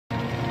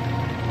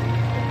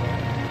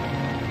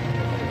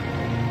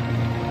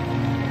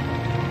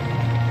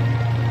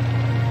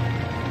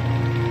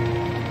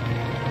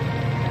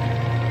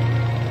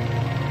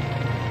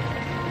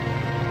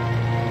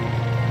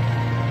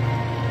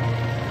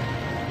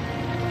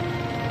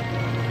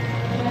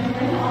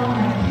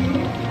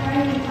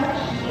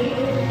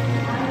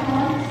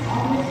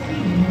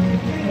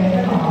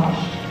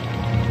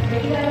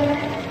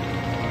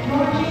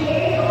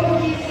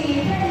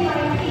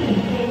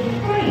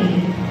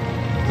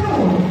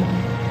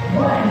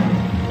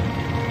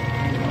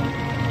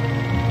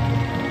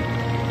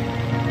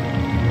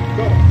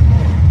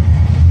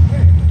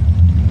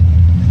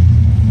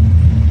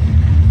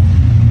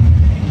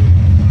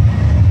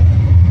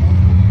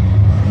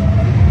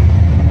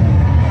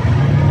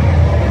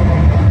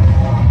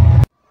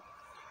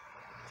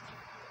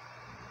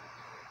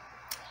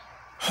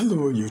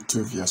Hello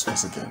YouTube viewers,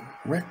 once again.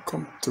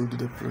 Welcome to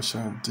the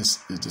Petrol. This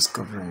is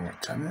Discovering Your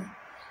Channel.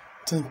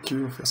 Thank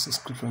you for your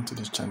subscription to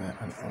the channel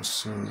and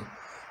also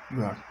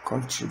your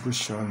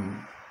contribution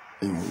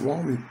in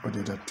one way or the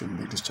other to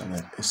make this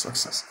channel a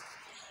success.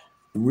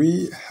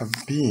 We have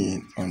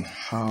been on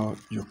how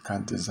you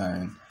can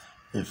design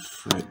a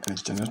free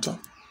energy generator,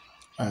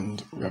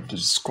 and we have been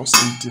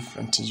discussing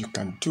different things you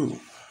can do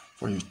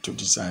for you to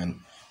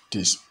design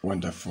this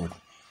wonderful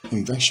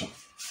invention.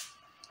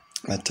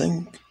 I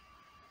think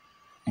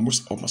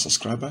most of my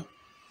subscribers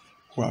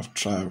who have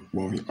tried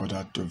one way or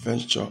other to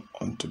venture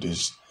onto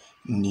this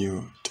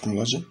new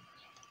technology,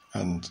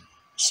 and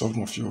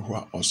some of you who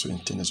are also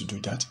intending to do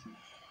that,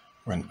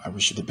 when I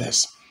wish you the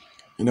best.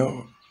 You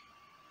know,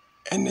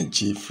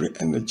 free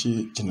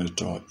energy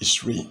generator is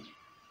free.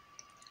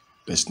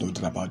 There's no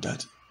doubt about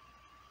that.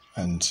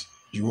 And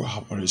you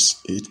have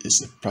always, it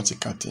is a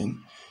practical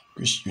thing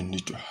which you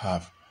need to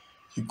have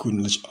a good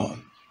knowledge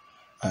on.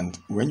 And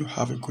when you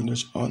have a good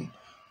knowledge on,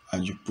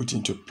 and you put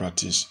into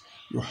practice,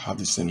 you have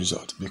the same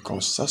result,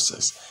 because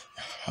success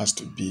has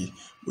to be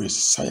with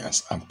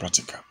science and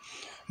practical.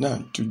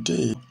 Now,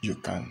 today you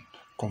can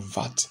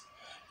convert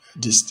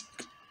this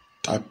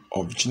type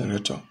of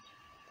generator,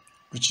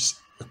 which is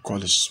we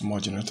call a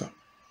small generator,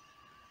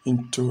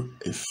 into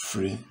a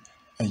free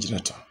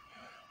generator.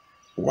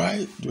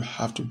 Why do you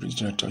have to bring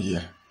generator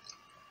here?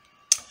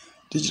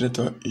 This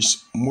generator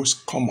is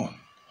most common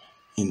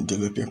in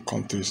developing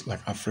countries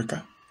like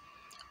Africa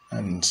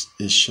and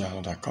Asia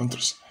and other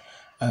countries,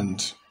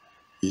 and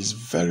is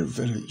very,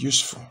 very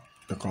useful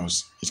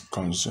because it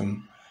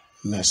consumes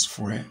less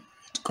fuel.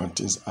 It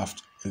contains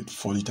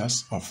 4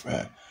 liters of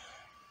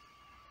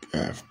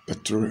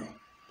petrol,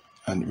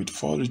 and with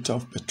 4 liters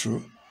of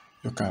petrol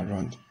you can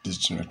run this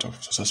generator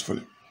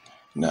successfully.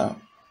 Now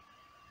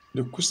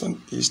the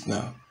question is,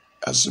 now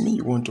assuming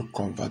you want to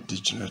convert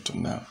this generator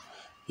now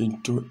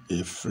into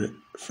a free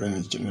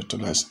energy generator,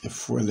 that's a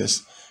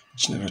fuelless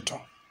generator,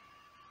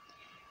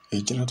 a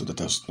generator that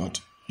does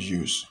not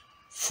use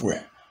fuel.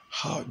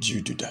 How do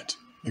you do that?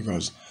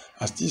 Because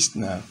as this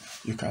now,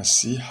 you can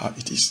see how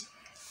it is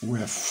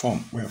well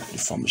formed, well the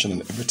formation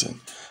and everything,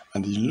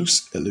 and it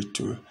looks a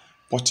little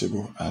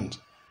portable and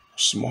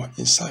small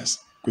in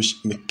size,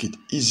 which make it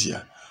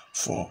easier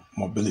for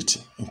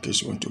mobility. In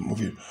case you want to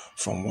move it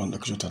from one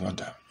location to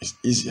another, it's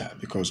easier,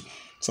 because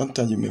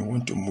sometimes you may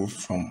want to move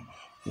from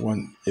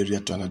one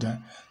area to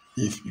another.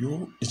 If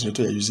your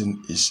generator you're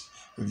using is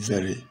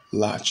very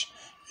large,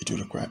 it will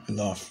require a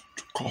lot of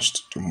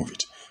cost to move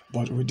it.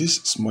 But with this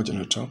small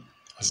generator,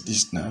 as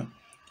this now,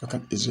 you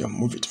can easily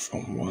move it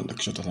from one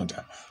location to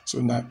another. So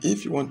now,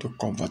 if you want to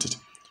convert it,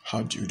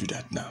 how do you do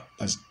that now?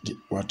 That's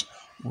what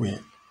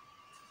we're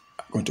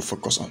going to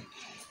focus on.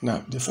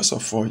 Now, first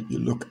of all, you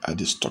look at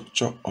the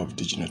structure of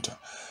the generator.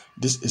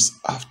 This is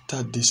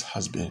after this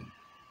has been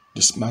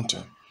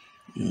dismantled.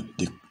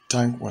 The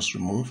tank was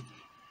removed,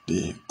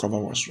 the cover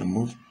was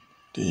removed,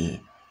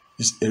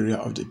 this area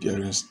of the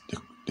bearings,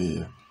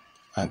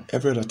 and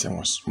every other thing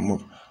was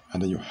removed,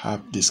 and then you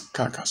have this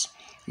carcass.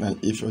 Now,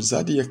 if you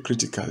observe here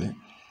critically,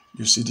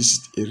 you see this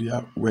is the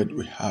area where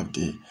we have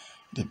the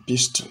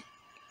piston.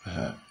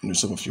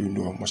 Some of you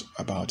know much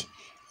about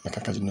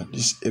mechanical.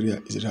 This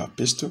area is the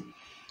piston,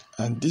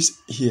 and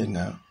this here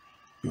now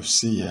you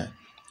see here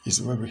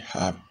is where we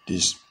have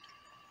this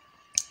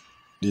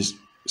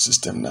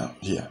system now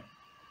here,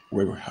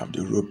 where we have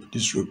the rope.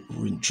 This rope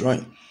we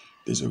join.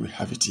 This is where we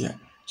have it here,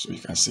 so you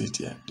can see it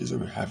here. This is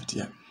where we have it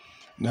here.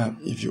 Now,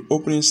 if you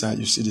open inside,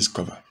 you see this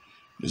cover.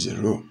 There's a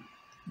row.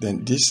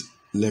 Then these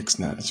legs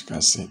now, as you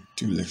can see,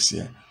 2 legs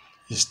here,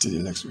 is still the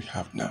legs we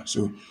have now.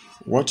 So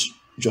what you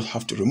just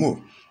have to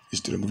remove is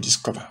to remove this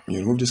cover. When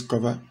you remove this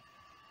cover,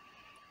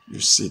 you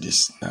see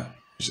this now.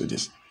 You see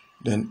this.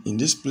 Then in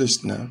this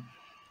place now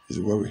is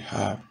where we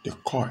have the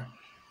coil.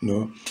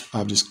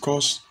 I've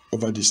discussed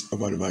over this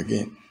over and over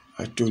again.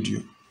 I told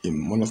you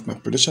in one of my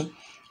predictions,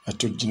 I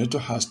told generator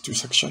has 2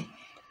 sections.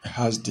 It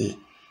has the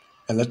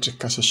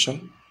electrical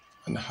section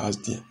and has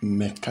the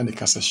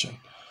mechanical section.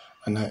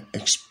 And I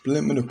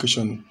explained on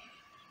occasion,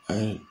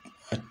 I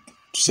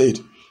said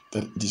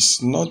that it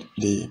is not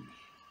the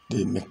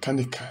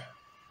mechanical,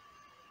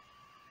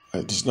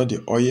 it is not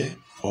the oil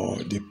or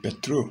the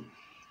petrol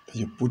that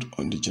you put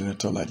on the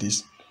generator like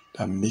this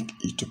that make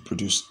it to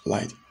produce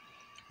light.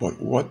 But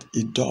what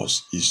it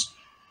does is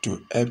to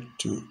help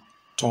to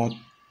turn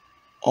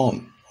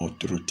on or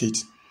to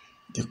rotate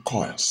the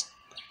coils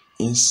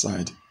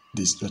inside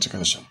this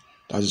electrical section.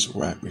 That is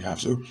why we have.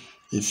 So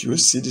if you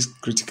see this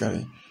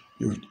critically,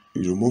 you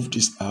remove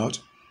this out,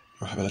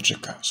 you have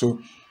electrical.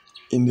 So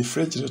in the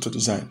free generator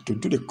design, to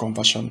do the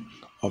conversion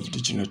of the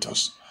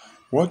generators,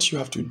 what you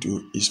have to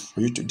do is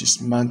for you to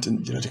dismantle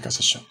the electrical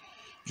section.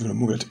 You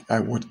remove it.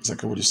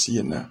 Exactly what you see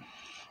here now.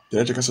 The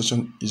electrical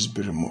section is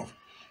being removed.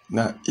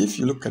 Now, if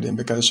you look at the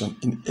mechanical section,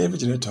 in every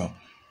generator,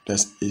 there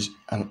is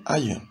an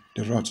iron,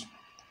 the rod.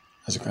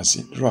 As you can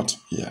see, the rod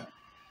here.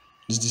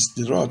 This is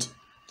the rod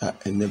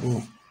that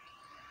enable.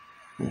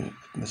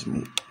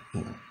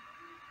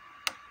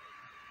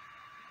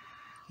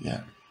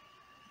 Yeah.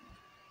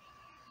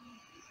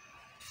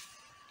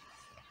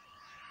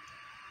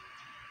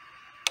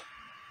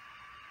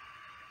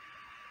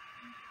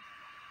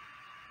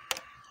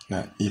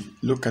 Now, if you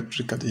look at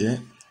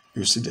here,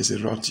 you see there's a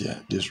rod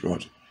here, this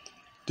rod.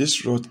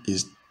 This rod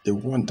is the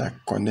one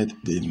that connects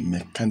the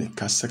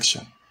mechanical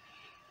section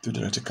to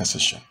the electrical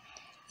section.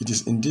 It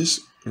is in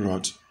this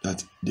rod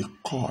that the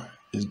coil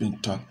is being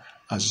turned,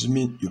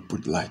 assuming you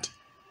put light,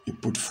 you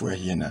put fuel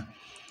here now.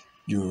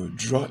 You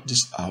draw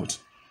this out.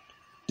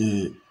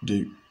 The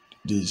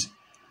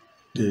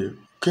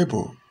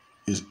cable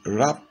is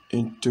wrapped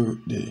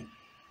into the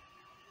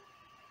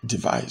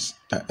device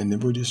that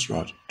enables this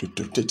rod to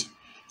rotate.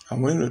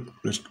 And when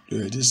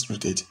this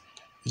rotates,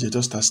 it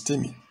just starts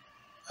steaming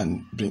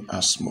and bring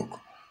out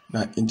smoke.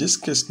 Now, in this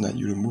case, now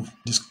you remove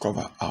this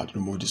cover out,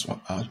 remove this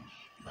one out,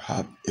 you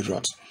have a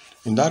rod.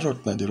 In that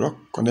rod, now the rod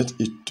connects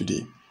it to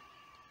the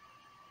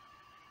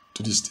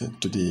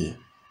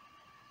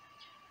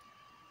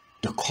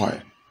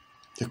coil.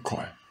 The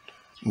coil.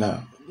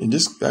 Now, in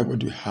this guy, what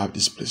do you have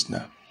this place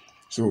now?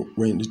 So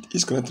when it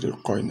is connected to the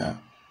coil now,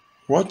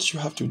 what you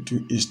have to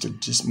do is to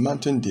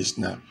dismantle this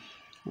now.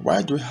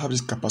 Why do we have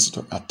this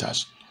capacitor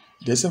attached?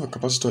 The essence of a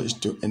capacitor is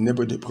to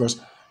enable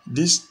because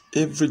this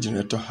every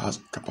generator has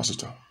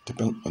capacitor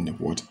depending on the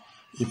watt.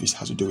 If it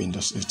has to do with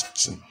industry,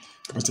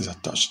 capacitor is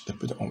attached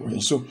depending on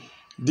what. So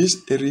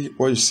this area,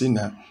 what you see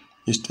now,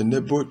 is to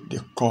enable the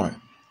coil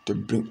to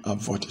bring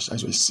out voltage,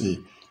 as we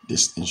see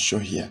this in show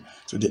here.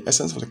 So the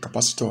essence of the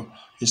capacitor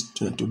is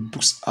to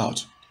boost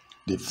out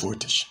the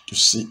voltage, to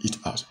see it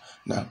out.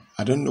 Now,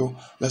 I don't know,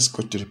 let's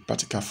go to the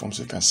practical form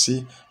so you can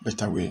see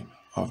better way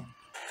of.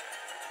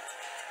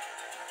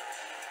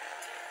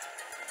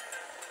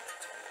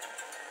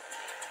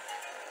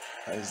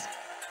 That is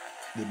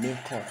the main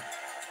coil.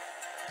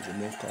 The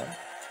main coil.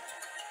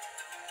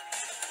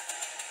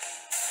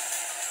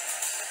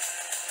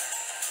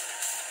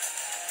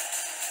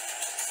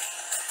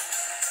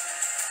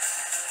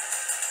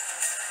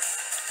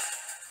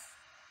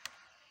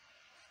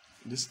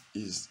 This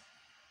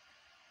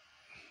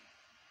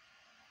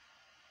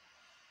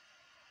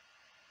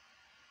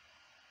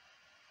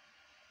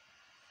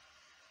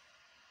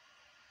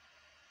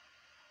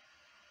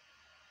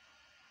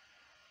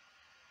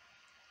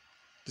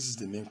is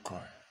the main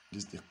coil.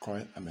 This is the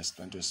coil I'm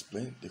trying to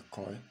explain. The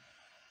coil.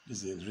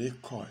 This is the ray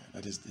coil.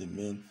 That is the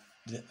main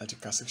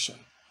electrical section.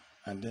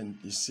 And then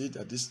you see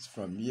that this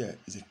from here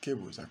is the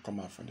cables that come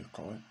out from the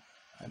coil,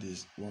 and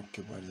there's one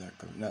cable and that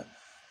cable. Now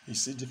you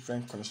see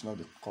different connection of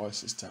the coil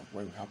system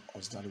where we have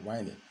auxiliary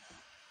winding.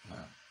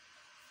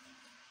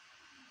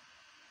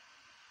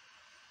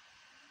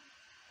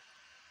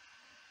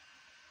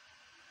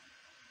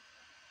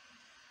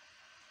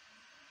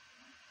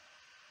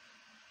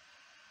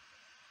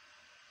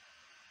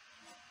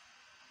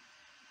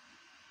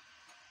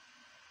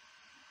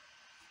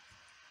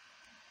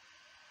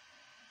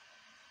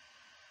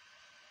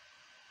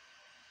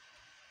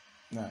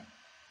 Now,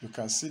 you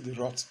can see the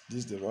rod. This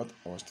is the rod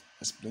I was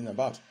explaining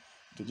about.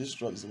 So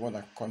this rod is the one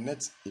that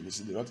connects. If you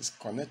see, the rod is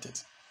connected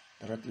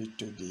directly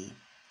to the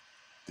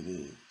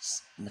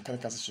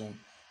mechanical section,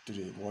 to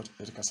the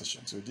electrical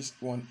section. So this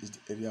one is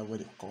the area where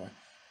the coil.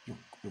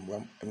 The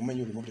moment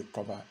you remove the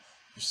cover,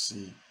 you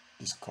see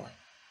this coil.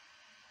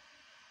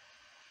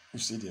 You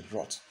see the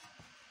rod.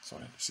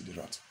 Sorry, you see the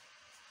rod.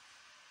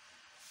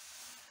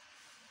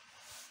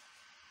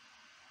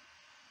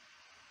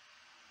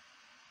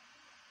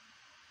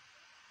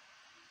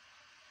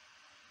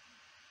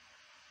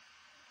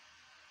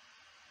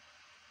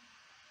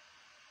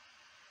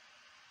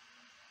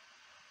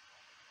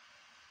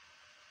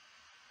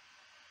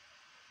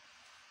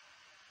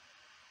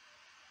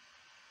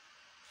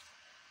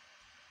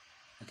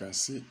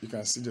 You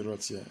can see the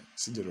rod here.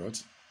 See the rod?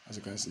 As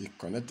you can see, it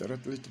connects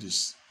directly to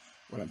this.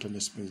 What I'm trying to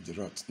explain is the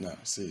rod. Now,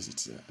 says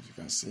it here, as you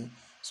can see.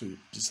 So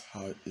this is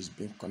how it's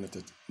being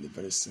connected in a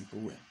very simple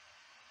way.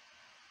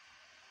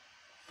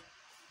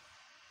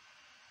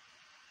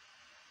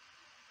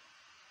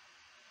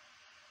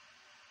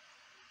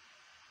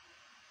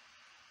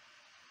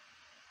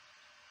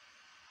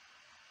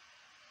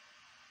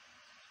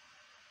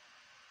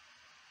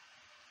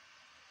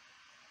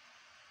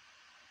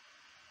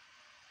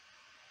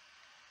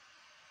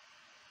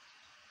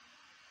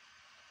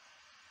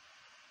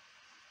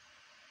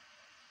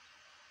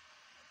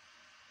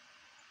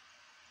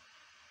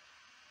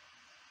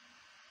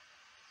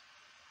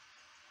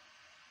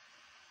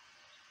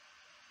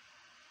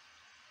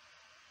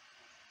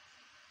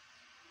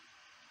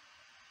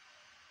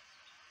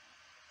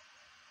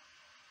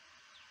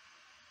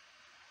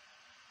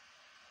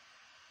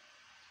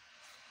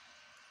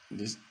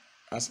 This,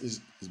 as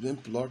is being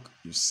plugged,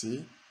 you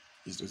see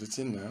it's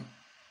rotating now,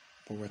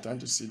 but we're trying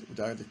to see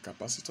without the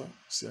capacitor.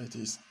 See how it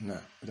is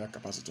now without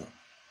capacitor.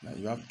 Now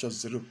you have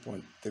just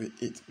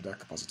 0.38 without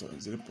capacitor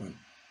and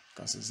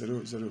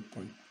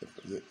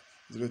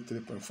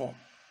 0.03.4,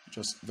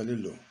 just very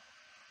low.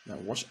 Now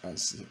watch and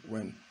see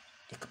when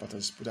the capacitor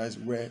is put. That is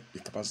where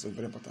the capacitor is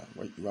very important.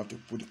 Where you have to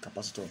put the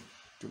capacitor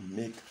to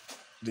make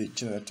the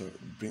generator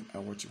bring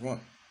out what you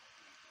want.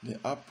 The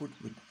output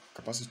with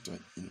capacitor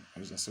in,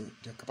 so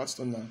the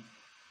capacitor now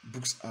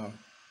books out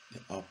the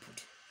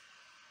output.